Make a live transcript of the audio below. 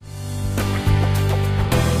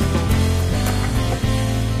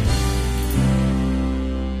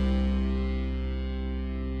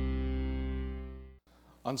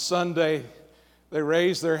On Sunday, they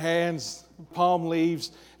raised their hands, palm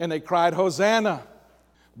leaves, and they cried, "Hosanna!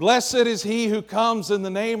 Blessed is he who comes in the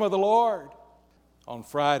name of the Lord." On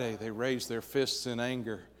Friday, they raised their fists in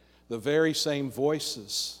anger, the very same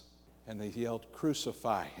voices, and they yelled,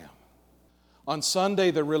 "Crucify him." On Sunday,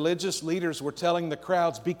 the religious leaders were telling the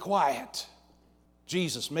crowds, "Be quiet.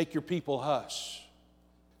 Jesus, make your people hush."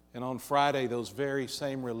 And on Friday, those very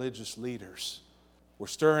same religious leaders were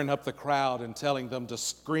stirring up the crowd and telling them to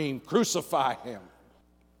scream, "Crucify him."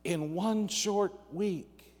 In one short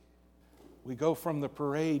week, we go from the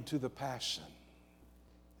parade to the Passion.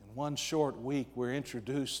 In one short week, we're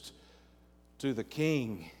introduced to the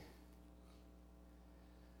King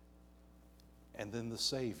and then the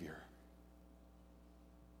Savior.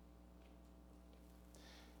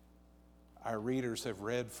 Our readers have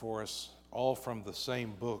read for us all from the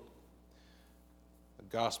same book, the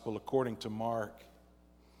Gospel according to Mark,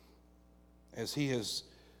 as he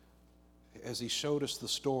showed us the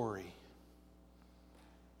story,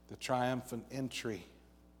 the triumphant entry,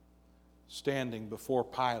 standing before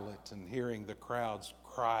Pilate and hearing the crowds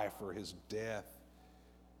cry for his death.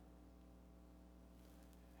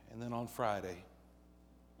 And then on Friday,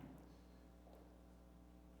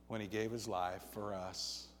 when he gave his life for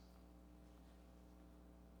us,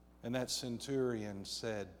 and that centurion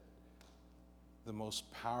said the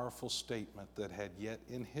most powerful statement that had yet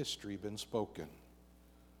in history been spoken.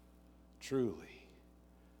 Truly,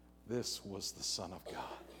 this was the Son of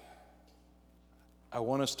God. I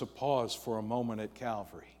want us to pause for a moment at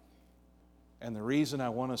Calvary. And the reason I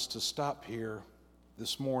want us to stop here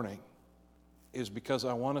this morning is because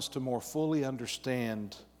I want us to more fully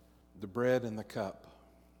understand the bread and the cup.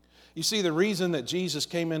 You see, the reason that Jesus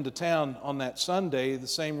came into town on that Sunday, the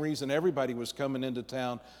same reason everybody was coming into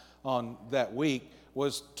town on that week,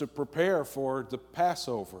 was to prepare for the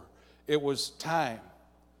Passover. It was time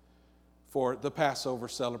for the Passover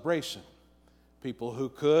celebration. People who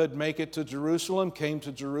could make it to Jerusalem came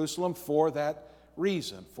to Jerusalem for that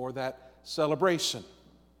reason, for that celebration.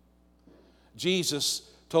 Jesus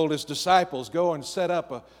told his disciples, "Go and set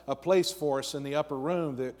up a place for us in the upper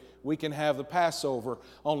room that we can have the Passover."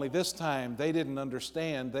 Only this time they didn't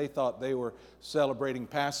understand. They thought they were celebrating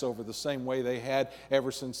Passover the same way they had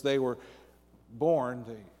ever since they were born.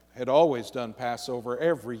 They had always done Passover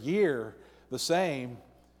every year the same,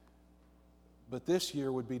 but this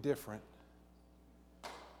year would be different.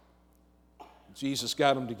 Jesus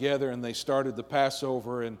got them together and they started the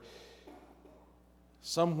Passover, and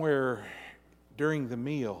somewhere during the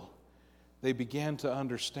meal, they began to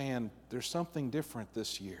understand there's something different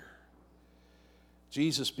this year.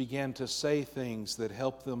 Jesus began to say things that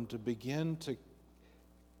helped them to begin to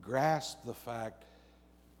grasp the fact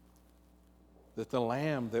that the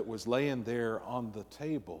lamb that was laying there on the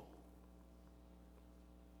table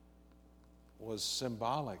was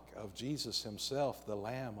symbolic of Jesus himself, the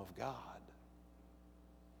Lamb of God.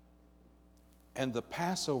 And the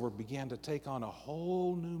Passover began to take on a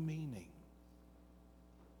whole new meaning.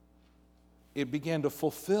 It began to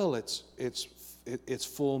fulfill its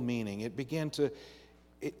full meaning. It began to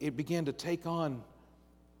take on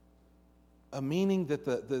a meaning that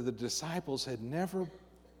the disciples had never,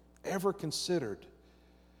 ever considered.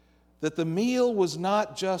 That the meal was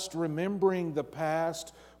not just remembering the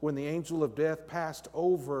past when the angel of death passed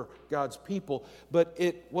over God's people, but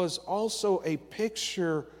it was also a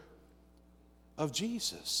picture of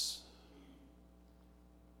Jesus.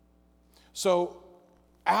 So,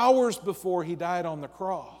 hours before he died on the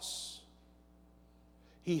cross,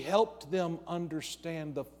 he helped them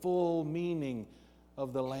understand the full meaning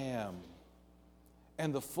of the lamb,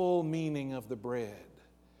 and the full meaning of the bread,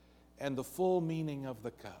 and the full meaning of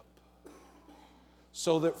the cup.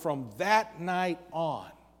 So that from that night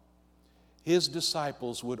on, his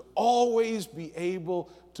disciples would always be able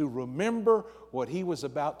to remember what he was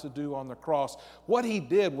about to do on the cross. What he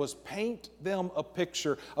did was paint them a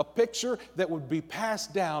picture that would be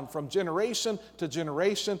passed down from generation to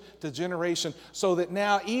generation to generation, so that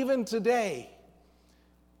now, even today,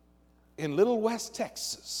 in Little West,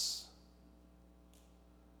 Texas,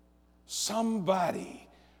 somebody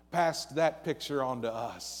passed that picture on to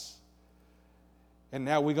us. And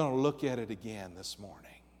now we're going to look at it again this morning.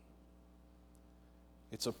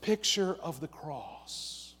 It's a picture of the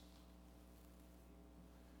cross.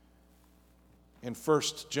 In 1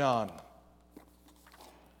 John,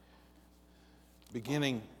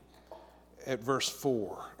 beginning at verse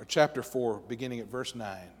 4, or chapter 4, beginning at verse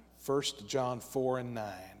 9, 1 John 4 and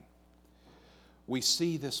 9, we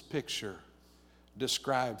see this picture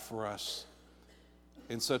described for us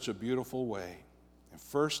in such a beautiful way. In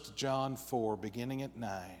 1 John 4, beginning at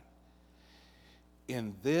 9,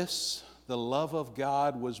 In this, the love of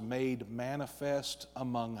God was made manifest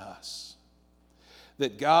among us,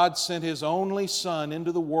 that God sent His only Son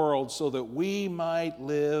into the world so that we might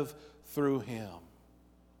live through Him.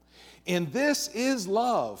 In this is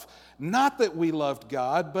love, not that we loved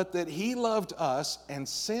God, but that He loved us and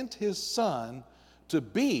sent His Son to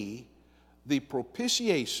be the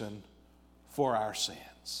propitiation for our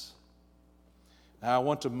sins. Now, I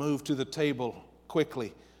want to move to the table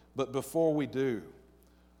quickly, but before we do,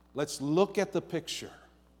 let's look at the picture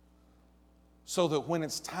so that when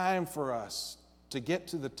it's time for us to get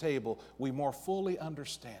to the table, we more fully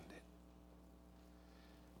understand it.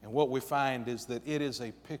 And what we find is that it is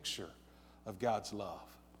a picture of God's love.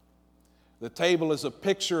 The table is a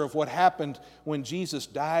picture of what happened when Jesus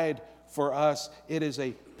died for us. It is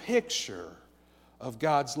a picture of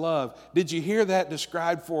God's love. Did you hear that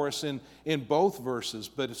described for us in both verses,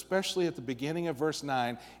 but especially at the beginning of verse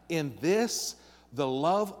 9? In this, the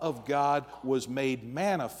love of God was made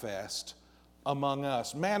manifest among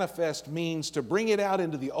us. Manifest means to bring it out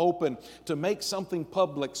into the open, to make something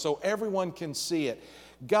public so everyone can see it.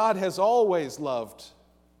 God has always loved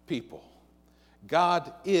people.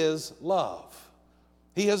 God is love.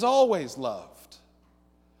 He has always loved.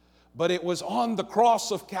 But it was on the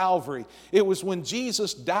cross of Calvary, it was when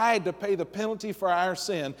Jesus died to pay the penalty for our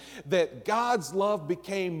sin, that God's love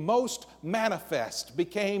became most manifest,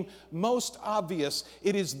 became most obvious.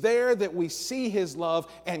 It is there that we see His love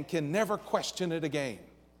and can never question it again.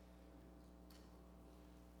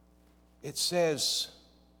 It says,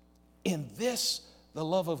 in this the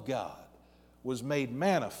love of God was made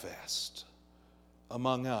manifest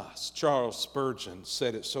among us. Charles Spurgeon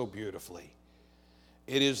said it so beautifully.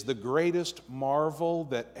 It is the greatest marvel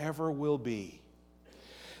that ever will be,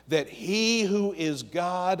 that He who is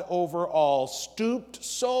God over all stooped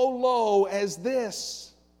so low as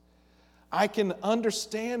this. I can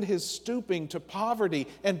understand His stooping to poverty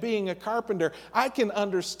and being a carpenter. I can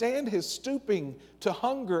understand His stooping to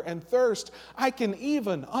hunger and thirst. I can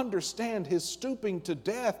even understand His stooping to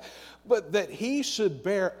death. But that He should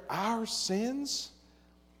bear our sins,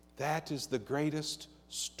 that is the greatest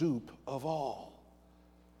stoop of all.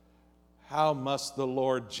 How must the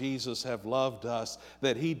Lord Jesus have loved us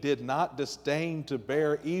that He did not disdain to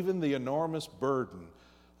bear even the enormous burden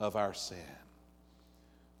of our sin?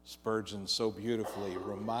 Spurgeon so beautifully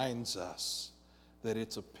reminds us that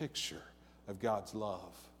it's a picture of God's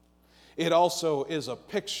love. It also is a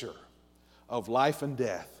picture of life and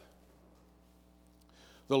death.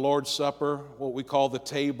 The Lord's Supper, what we call the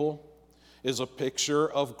table, is a picture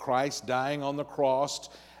of Christ dying on the cross,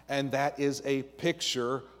 and that is a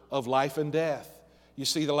picture of life and death. You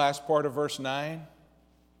see the last part of verse 9?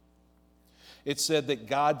 It said that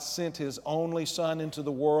God sent His only Son into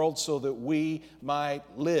the world so that we might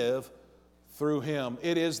live through Him.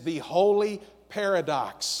 It is the holy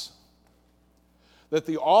paradox that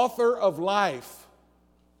the author of life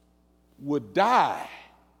would die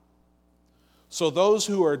so those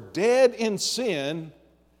who are dead in sin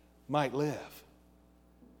might live.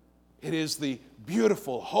 It is the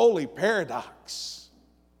beautiful, holy paradox.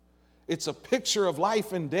 It's a picture of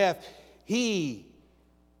life and death. He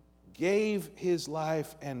gave His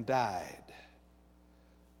life and died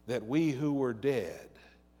that we who were dead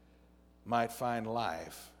might find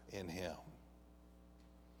life in Him.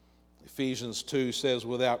 Ephesians 2 says,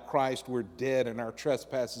 without Christ we're dead in our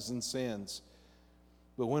trespasses and sins.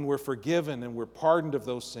 But when we're forgiven and we're pardoned of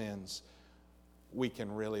those sins, we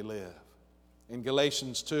can really live. In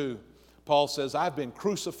Galatians 2, Paul says, I've been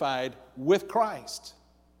crucified with Christ.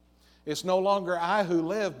 It's no longer I who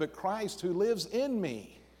live, but Christ who lives in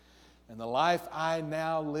me. And the life I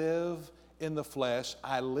now live in the flesh,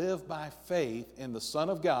 I live by faith in the Son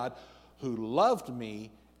of God who loved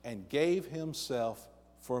me and gave Himself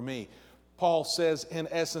for me. Paul says, in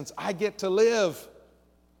essence, I get to live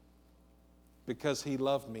because He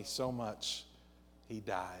loved me so much, He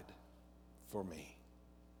died for me.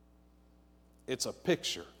 It's a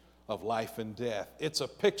picture of life and death. It's a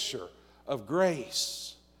picture of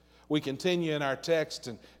grace. We continue in our text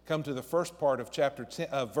and come to the first part of chapter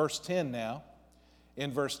 10, verse 10 now.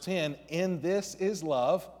 In verse 10, in this is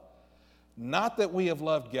love, not that we have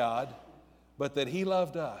loved God, but that He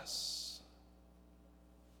loved us.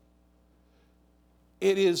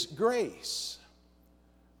 It is grace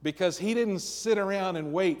because He didn't sit around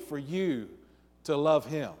and wait for you to love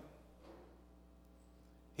Him.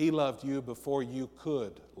 He loved you before you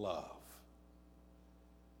could love.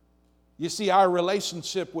 You see, our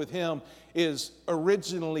relationship with Him is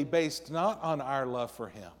originally based not on our love for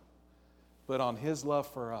Him, but on His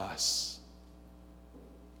love for us.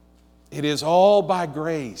 It is all by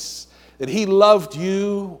grace that He loved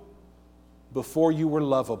you before you were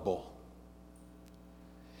lovable.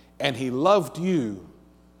 And He loved you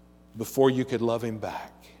before you could love Him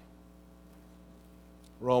back.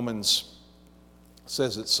 Romans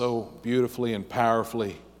says it so beautifully and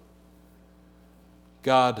powerfully.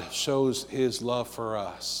 God shows His love for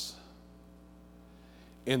us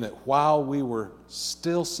in that while we were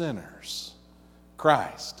still sinners,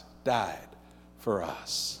 Christ died for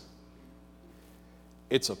us.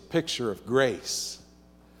 It's a picture of grace.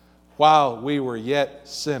 While we were yet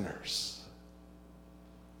sinners,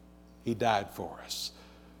 He died for us.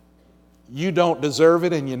 You don't deserve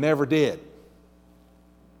it, and you never did.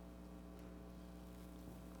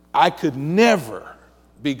 I could never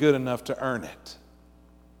be good enough to earn it.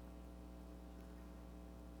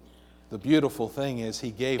 The beautiful thing is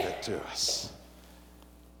He gave it to us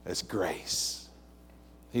as grace.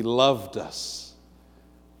 He loved us,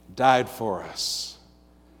 died for us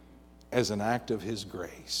as an act of His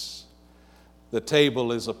grace. The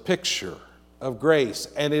table is a picture of grace,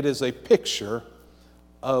 and it is a picture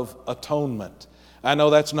of atonement. I know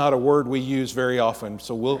that's not a word we use very often,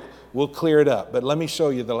 so we'll clear it up. But let me show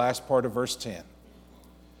you the last part of verse 10.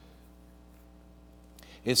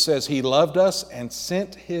 It says, He loved us and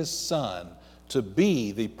sent His Son to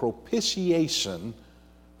be the propitiation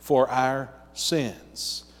for our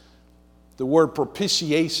sins. The word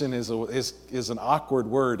propitiation is an awkward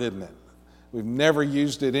word, isn't it? We've never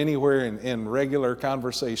used it anywhere in regular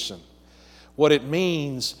conversation. What it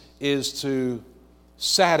means is to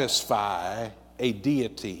satisfy a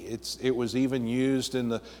deity. It was even used in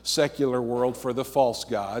the secular world for the false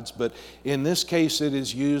gods, but in this case it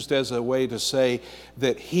is used as a way to say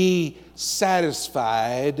that He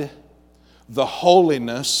satisfied the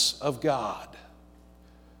holiness of God.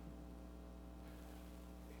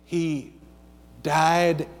 He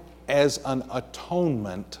died as an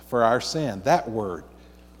atonement for our sin. That word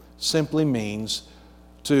simply means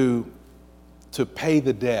to pay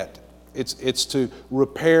the debt. It's to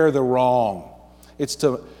repair the wrong. It's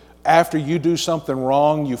to, after you do something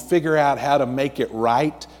wrong, you figure out how to make it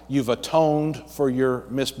right. You've atoned for your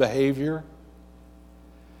misbehavior.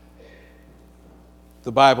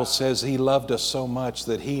 The Bible says He loved us so much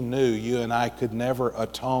that He knew you and I could never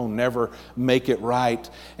atone, never make it right,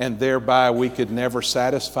 and thereby we could never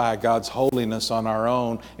satisfy God's holiness on our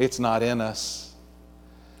own. It's not in us.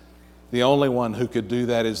 The only one who could do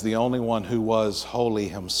that is the only one who was holy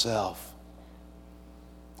Himself.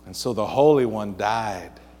 And so the Holy One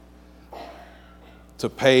died to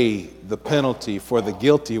pay the penalty for the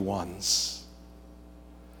guilty ones.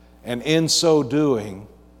 And in so doing,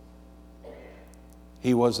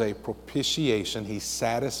 He was a propitiation. He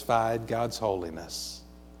satisfied God's holiness.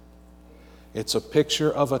 It's a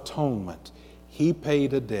picture of atonement. He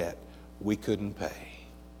paid a debt we couldn't pay.